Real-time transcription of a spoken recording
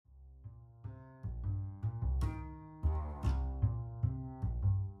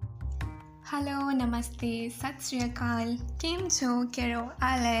Hello नमस्ते सत श्री अकाल केम छो केरो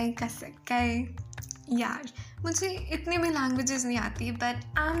आलय कसक गए यार मुझे इतनी भी लैंग्वेजेस नहीं आती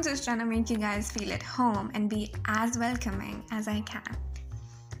but I am just trying to make you guys feel at home and B as welcoming as I can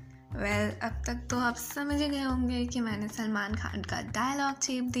well अब तक तो आप समझ गए होंगे कि मैंने सलमान खान का डायलॉग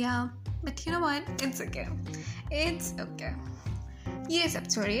छेप दिया but you know what it's okay ये सब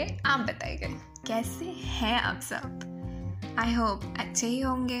छोड़िए आप बताइए कैसे हैं आप सब आई होप अच्छे ही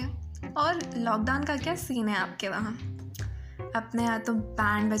होंगे और लॉकडाउन का क्या सीन है आपके वहाँ अपने यहाँ तो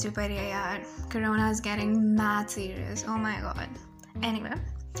बैंड बजे पर है यार corona is getting mad serious oh my God anyway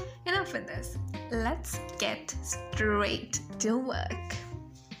enough with this let's get straight to work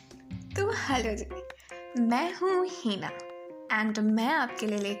तो हेलो जी मैं हूँ हीना एंड मैं आपके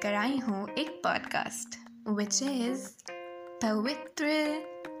लिए लेकर आई हूँ एक पॉडकास्ट विच इज पवित्र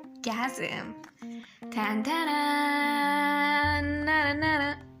गैज़म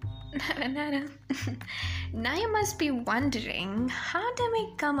Now you must be wondering, how did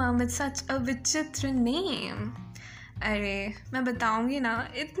we come up with such a विचित्र name? अरे मैं बताऊंगी ना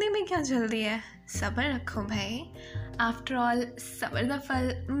इतनी में क्या जल्दी है सब्र रखो भाई आफ्टर ऑल सब्र का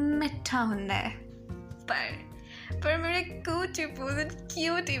फल मिठा होता है पर मेरे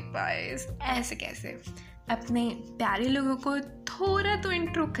क्यूटी पाइस ऐसे कैसे अपने प्यारे लोगों को थोड़ा तो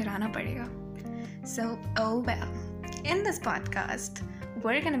इंट्रो कराना पड़ेगा So, oh well, in this podcast,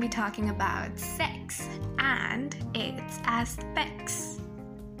 we're going to be talking about sex and its aspects.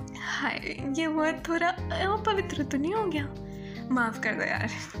 हाय ये वर्ड थोड़ा अपवित्र तो नहीं हो गया माफ़ कर दो यार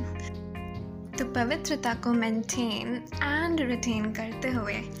तो पवित्रता को मेंटेन एंड रिटेन करते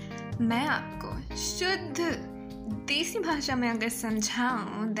हुए मैं आपको शुद्ध देसी भाषा में अगर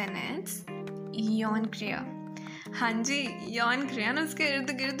समझाऊं देन इट्स यौन क्रिया हाँ जी यौन क्रिया ना उसके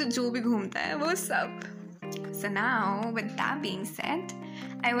इर्द गिर्द जो भी घूमता है वो सब So now with that being said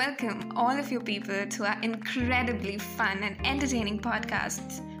I welcome all of you people to our incredibly fun and entertaining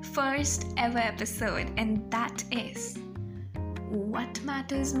podcast's first ever episode and that is what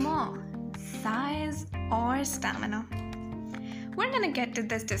matters more, size or stamina? We're gonna get to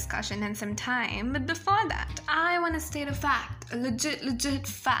this discussion in some time but before that I want to state a fact, a legit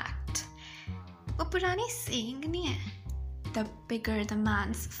fact. वो पुरानी saying नहीं है The bigger the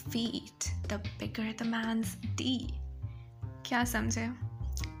man's feet, the bigger the man's D. क्या समझे?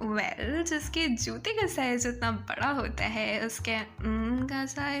 Well, जिसके जूते का size उतना बड़ा होता है उसके का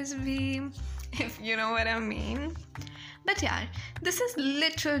साइज भी if you know what I mean. But यार, this is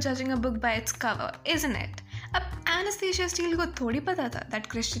literal judging a book by its cover, isn't it? अब Anastasia Steele को थोड़ी पता था that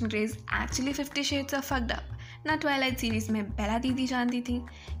Christian Grey is actually 50 Shades of Fucked Up. ना ट्वाइलाइट सीरीज में Bella दीदी जानती थी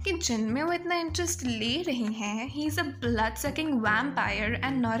कि जिनमें वो इतना इंटरेस्ट ले रही हैं he is a blood sucking vampire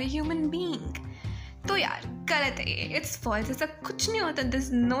and not a human being तो यार गलत है ये इट्स फॉल्स ऐसा कुछ नहीं होता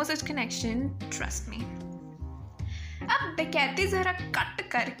this no such connection trust me अब डकैती ज़रा कट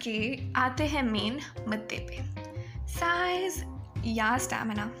करके आते हैं मेन मुद्दे पे साइज या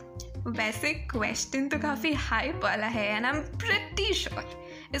स्टैमिना वैसे क्वेश्चन तो काफ़ी हाइप वाला है and I am pretty sure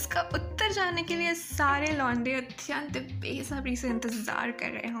इसका उत्तर जानने के लिए सारे लौंडे अत्यंत बेसब्री से इंतज़ार कर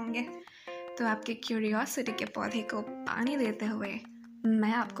रहे होंगे तो आपके क्यूरियोसिटी के पौधे को पानी देते हुए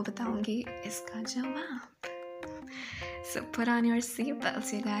मैं आपको बताऊंगी इसका जवाब So put on your seatbelts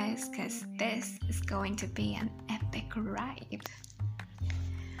you guys because this is going to be an epic ride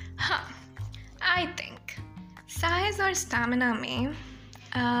हाँ I think size और stamina में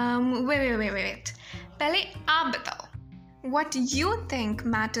wait पहले आप बताओ What you think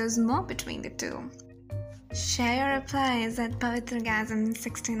matters more between the two? Share your replies at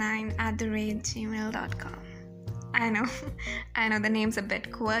pavitragasm69@gmail.com. I know the name's a bit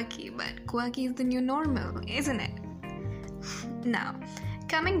quirky, but quirky is the new normal, isn't it? Now,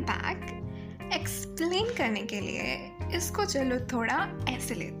 coming back, explain करने के लिए इसको चलो थोड़ा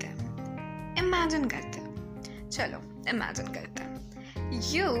ऐसे लेते हैं. Imagine करते हैं. चलो, imagine करते हैं.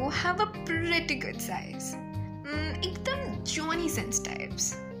 You have a pretty good size. एकदम Johnny Sins types.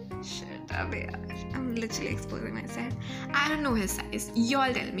 Shut up यार. I'm literally exposing myself. I don't know his size.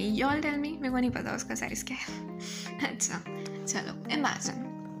 Y'all tell me. मेरे को नहीं पता उसका size क्या है. अच्छा चलो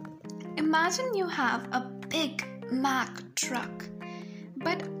Imagine you have a big Mack truck.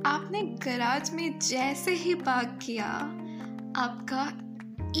 But आपने गराज में जैसे ही पार्क किया आपका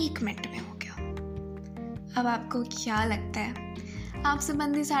 1 मिनट में हो गया. अब आपको क्या लगता है आपसे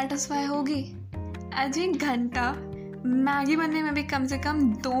बंदी सेटिस्फाई होगी? आज 1 घंटा मैगी बनने में भी कम से कम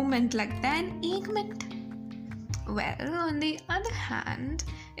 2 मिनट लगता है and 1 minute Well, on the other hand,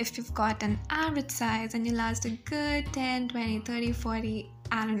 if you've got an average size and you last a good 10, 20, 30, 40,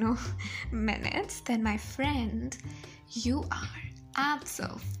 I don't know, minutes, then my friend, you are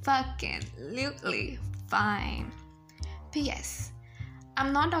Absolutely fine. P.S.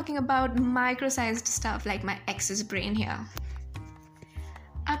 I'm not talking about micro-sized stuff like my ex's brain here.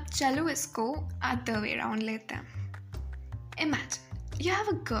 अब चलो इसको other way around लेते हैं. Imagine you have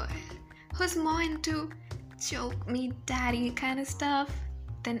a girl who's more into choke me daddy kind of stuff,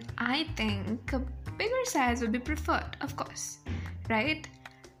 then I think a bigger size would be preferred, of course, right?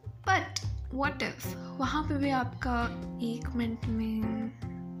 But what if वहाँ पे भी आपका 1 minute में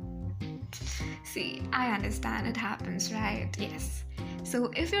See, I understand it happens, right? Yes.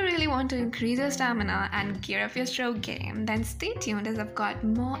 So if you really want to increase your stamina and gear up your stroke game, then stay tuned as I've got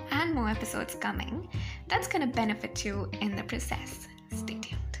more and more episodes coming that's gonna benefit you in the process. Stay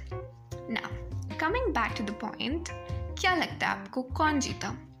tuned. Now, coming back to the point, क्या लगता है आपको कौन जीता?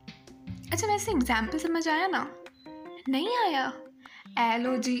 अच्छा वैसे example समझ आया ना? नहीं आया?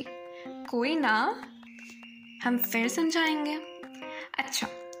 एलो जी, कोई ना, हम फिर समझाएंगे. अच्छा,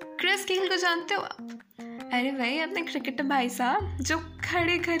 क्रिस गेल को जानते हो आप? अरे भाई अपने क्रिकेटर भाई साहब जो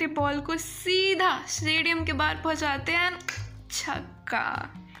खड़े खड़े बॉल को सीधा स्टेडियम के बाहर पहुंचाते हैं, छक्का.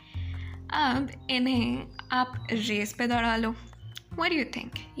 अब इन्हें आप रेस पे दौड़ा लो. What do you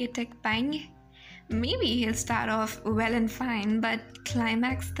think? ये टिक पाएंगे? Maybe he'll start off well and fine, but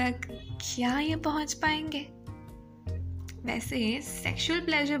climax तक क्या ये पहुंच पाएंगे? वैसे सेक्सुअल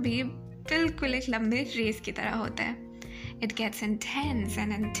प्लेजर भी बिल्कुल एक लंबे रेस की तरह होता है. It gets intense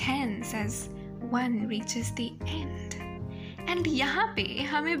and intense as one reaches the end. And यहाँ पे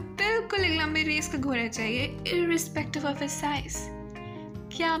हमें बिल्कुल एक लंबे रेस का घोड़ा चाहिए, irrespective of his size.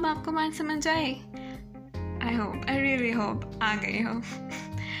 क्या अब आपको बात समझ आए? I really hope आ गई हो.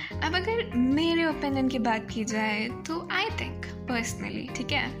 अब अगर मेरे ओपिनियन की बात की जाए तो I think personally,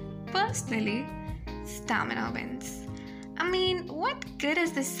 ठीक है? Personally, stamina wins. I mean, what good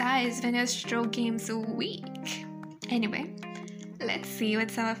is the size when your stroke game's so weak? Anyway, let's see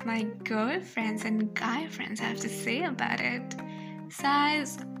what some of my girlfriends and guy friends have to say about it.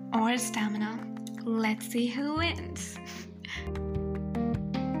 Size or stamina? Let's see who wins.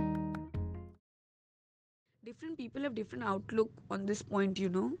 Different people have different outlook on this point,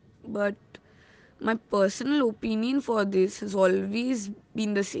 but my personal opinion for this has always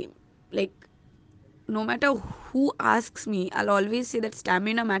been the same. Like, no matter who asks me, I'll always say that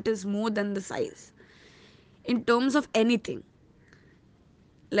stamina matters more than the size in terms of anything.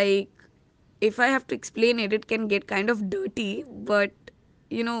 Like, if I have to explain it, it can get kind of dirty, but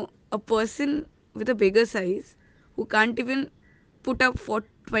a person with a bigger size who can't even put up for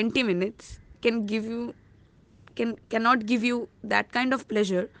 20 minutes cannot give you that kind of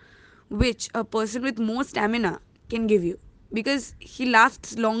pleasure which a person with more stamina can give you, because he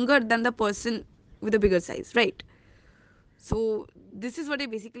lasts longer than the person with a bigger size, right? So this is what I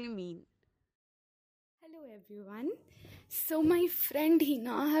basically mean. Hello everyone. So my friend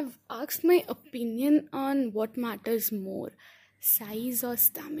Hina have asked my opinion on what matters more, size or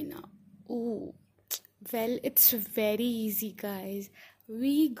stamina. Oh, well, it's very easy, guys.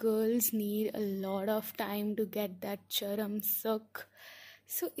 We girls need a lot of time to get that charam suck.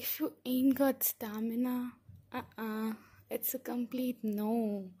 So if you ain't got stamina, it's a complete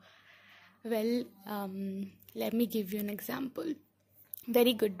no. Well, let me give you an example.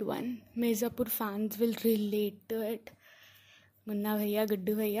 Very good one. Mirzapur fans will relate to it. Munna bhaiya,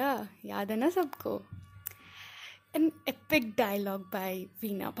 Guddu bhaiya, yaad hai na sabko? An epic dialogue by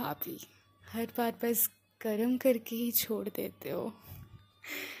Veena Bhabhi. हर बार बस गरम करके ही छोड़ देते हो.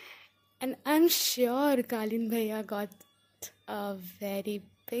 And I'm sure Kalin bhaiya got a very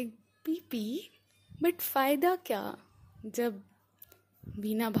big PP. But फायदा क्या जब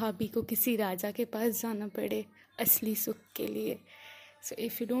वीना भाभी को किसी राजा के पास जाना पड़े असली सुख के लिए. So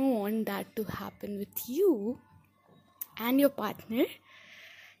if you don't want that to happen with you and your partner,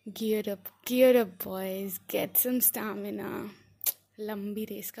 gear up boys, get some stamina. लंबी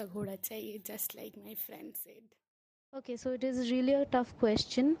रेस का घोड़ा चाहिए, just like my friend said. Okay, so it is really a tough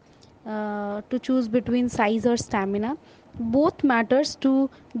question to choose between size or stamina. Both matters to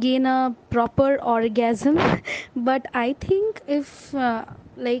gain a proper orgasm, but I think if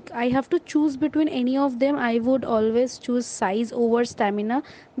I have to choose between any of them, I would always choose size over stamina,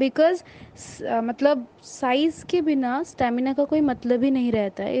 because मतलब size के बिना stamina का कोई मतलब ही नहीं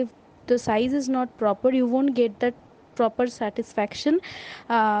रहता है. If the size is not proper, you won't get that proper satisfaction.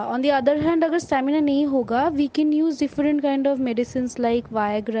 On the other hand, अगर stamina नहीं होगा, we can use different kind of medicines like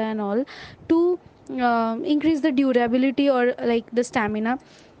Viagra and all to increase the durability or like the stamina.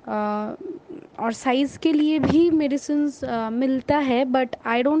 और size के लिए भी medicines मिलता है, but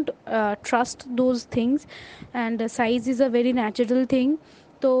I don't trust those things, and size is a very natural thing.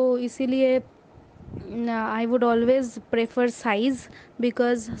 तो इसीलिए I would always prefer size,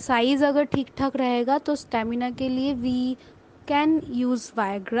 because size अगर ठीक ठाक रहेगा तो स्टेमिना के लिए we can use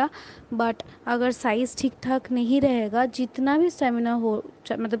Viagra, but अगर साइज़ ठीक ठाक नहीं रहेगा, जितना भी स्टेमिना हो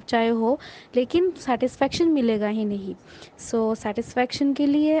मतलब चाहे हो, लेकिन सेटिस्फैक्शन मिलेगा ही नहीं. सो सेटिस्फैक्शन के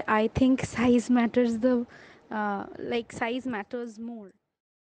लिए I think size matters the like size matters more.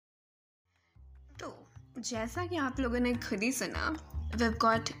 तो जैसा कि आप लोगों ने खुद ही सुना, we've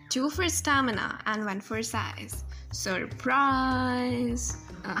got 2 for stamina and 1 for size. Surprise!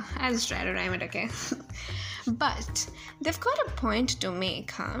 I just try to rhyme it, okay? But they've got a point to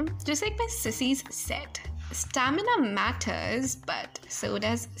make, huh? Just like my sissies said, stamina matters, but so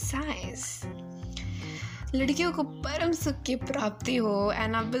does size. लड़कियों को परम सुख की प्राप्ति हो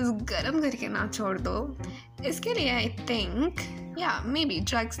and आप बस गर्म करके ना छोड़ दो, इसके लिए I think maybe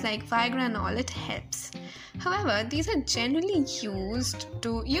drugs like Viagra and all, it helps. However, these are generally used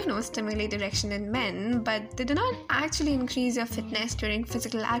to, stimulate erection in men, but they do not actually increase your fitness during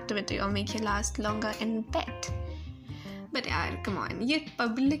physical activity or make you last longer in bed. But यार come on, ये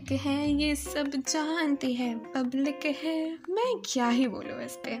public है, ये सब जानते हैं, public है, मैं क्या ही बोलूँ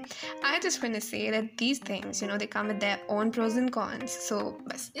इस पे. I just want to say that these things, they come with their own pros and cons. So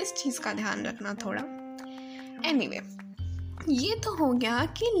बस इस चीज़ का ध्यान रखना थोड़ा. Anyway, ये तो हो गया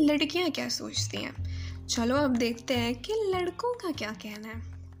कि लड़कियाँ क्या सोचती हैं. चलो अब देखते हैं कि लड़कों का क्या कहना है.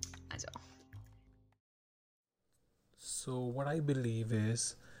 आ जाओ. So what I believe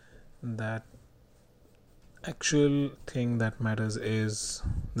is that actual thing that matters is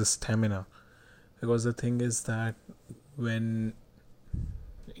the stamina, because the thing is that when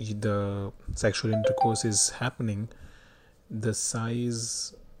the sexual intercourse is happening, the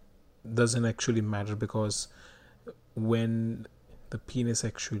size doesn't actually matter, because when the penis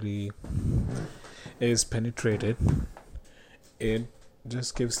actually is penetrated, it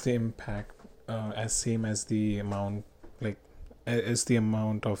just gives the impact as same as the amount, like as the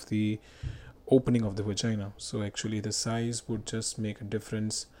amount of the opening of the vagina. So actually the size would just make a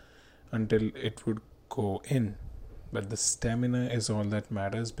difference until it would go in, but the stamina is all that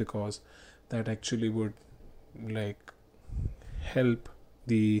matters, because that actually would like help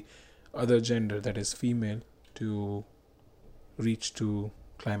the other gender, that is female, to reach to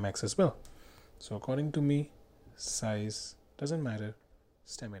climax as well. So according to me, size doesn't matter,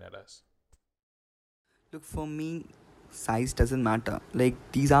 stamina does. Look, for me, size doesn't matter. Like,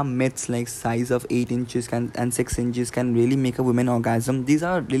 these are myths, like size of 8 inches and 6 inches can really make a woman orgasm. These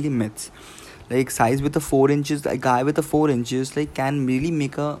are really myths. Like, size with a 4 inches, a guy with a 4 inches like can really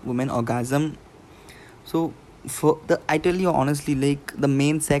make a woman orgasm. So I tell you honestly, like, the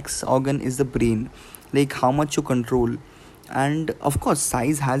main sex organ is the brain, like how much you control. And of course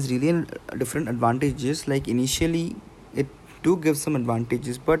size has really different advantages. Like, initially it do give some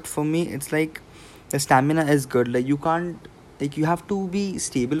advantages, but for me it's like the stamina is good. Like, you can't, like, you have to be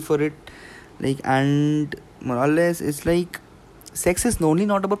stable for it. Like, and more or less it's like sex is only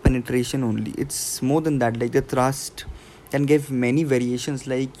not about penetration only, it's more than that. Like, the thrust can give many variations,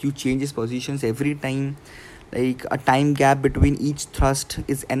 like you change its positions every time. Like, a time gap between each thrust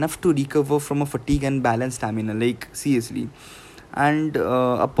is enough to recover from a fatigue and balance stamina, like, seriously. And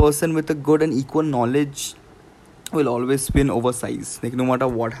a person with a good and equal knowledge will always win over size, like, no matter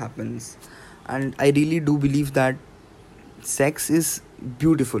what happens. And I really do believe that sex is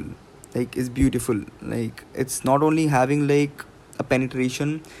beautiful. Like, it's beautiful. Like, it's not only having like a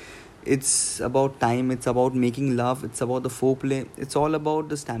penetration, it's about time, it's about making love, it's about the foreplay, it's all about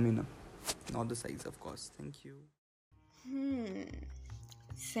the stamina, not the size, of course. Thank you.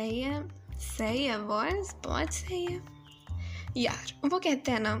 सही है boys, बहुत सही है यार. वो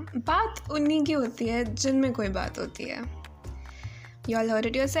कहते हैं ना, बात उन्हीं की होती है जिनमें कोई बात होती है. You all heard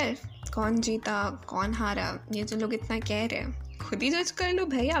it yourself. कौन जीता कौन हारा, ये जो लोग इतना कह रहे हैं, खुद ही जज कर लो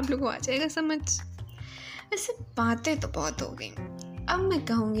भाई, आप लोगों को आ जाएगा समझ. वैसे बातें तो बहुत हो गई, अब मैं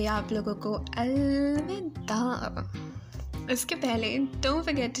कहूँगी आप लोगों को अलविदा. उसके पहले don't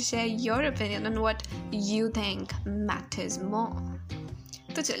forget to share your opinion on what you think matters more.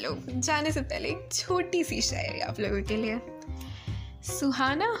 तो चलो, जाने से पहले एक छोटी सी शायरी आप लोगों के लिए.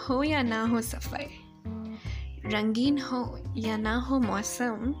 सुहाना हो या ना हो सफ़र, रंगीन हो या ना हो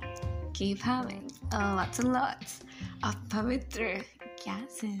मौसम, keep having lots and lots of पवित्र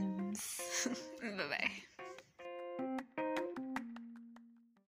orgasms. Bye bye.